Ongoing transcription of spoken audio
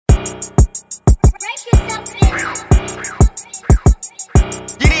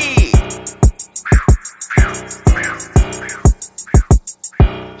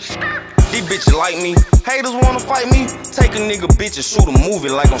bitches like me. Haters wanna fight me, take a nigga bitch and shoot a movie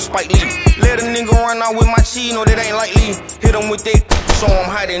like on Spike Lee. Let a nigga run out with my cheese, no that ain't likely. Hit him with that, show him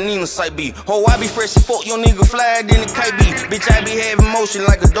how that Nina sight be. Ho, I be fresh as fuck, your nigga fly than the kite be. Bitch, I be having motion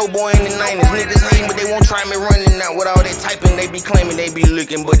like a dope boy in the 90s. Niggas hating, but they won't try me running out with all that typing. They be claiming they be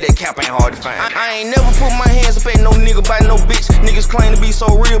looking, but that cap ain't hard to find. I ain't never put my hands up at no nigga by no bitch. Niggas claim to be so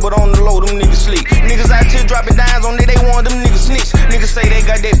real, but on the low, them niggas sleep. Niggas out here dropping dimes on that, they want them niggas snitch. Niggas say they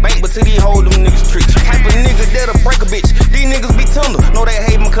got that bank, but till they hold them niggas tricks. Type of nigga that'll break a bitch. These niggas be tender. Know they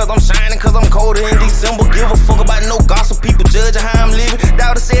hate me cause I'm shining, cause I'm colder in December. Give a fuck about no gossip, people judging how I'm living.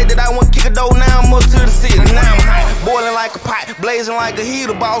 Daughter said that I wouldn't kick a door, now I'm up to the city. Now I'm hot, boiling like a pot, blazing like a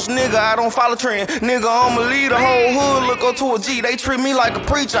heater. Boss nigga, I don't follow trend. Nigga, I'ma lead the whole hood, look up to a G. They treat me like a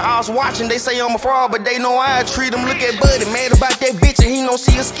preacher. I was watching, they say I'm a fraud, but they know I treat them. Look at Buddy, mad about that bitch, and he know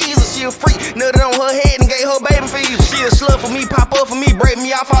she a skeezer. She a freak, nutted on her head and gave her baby fever. She a slut for me, pop up for me, break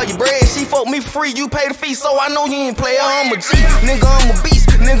me off all your bread. She fuck me for free, you pay the fee, so I know you ain't player. I'm a G, nigga, I'm a beast,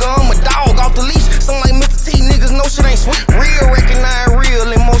 nigga, I'm a dog off the leash. Something like Mr. T, niggas know shit ain't sweet. Real recognize real,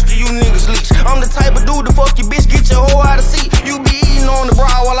 and most of you niggas leech. I'm the type of dude to fuck your bitch, get your hoe out of seat. You be eating on the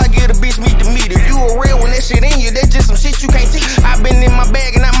brow while I get a bitch meet the meat. If you a real one, that shit in you, that's just some shit you can't teach. I been in my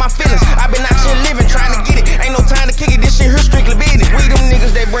bag and not my feelings. I been out here living, trying to get it. Ain't no time to kick it, this shit here strictly business. We them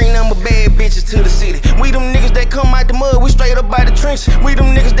niggas that bring number bad bitches to the city. We them niggas that come out the mud, we straight up by the trenches. We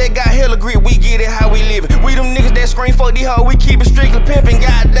them niggas that got hella grit, we get it how we living. We them niggas that scream fuck these hoes, we keep it strictly pimping.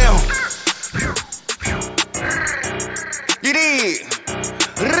 Goddamn.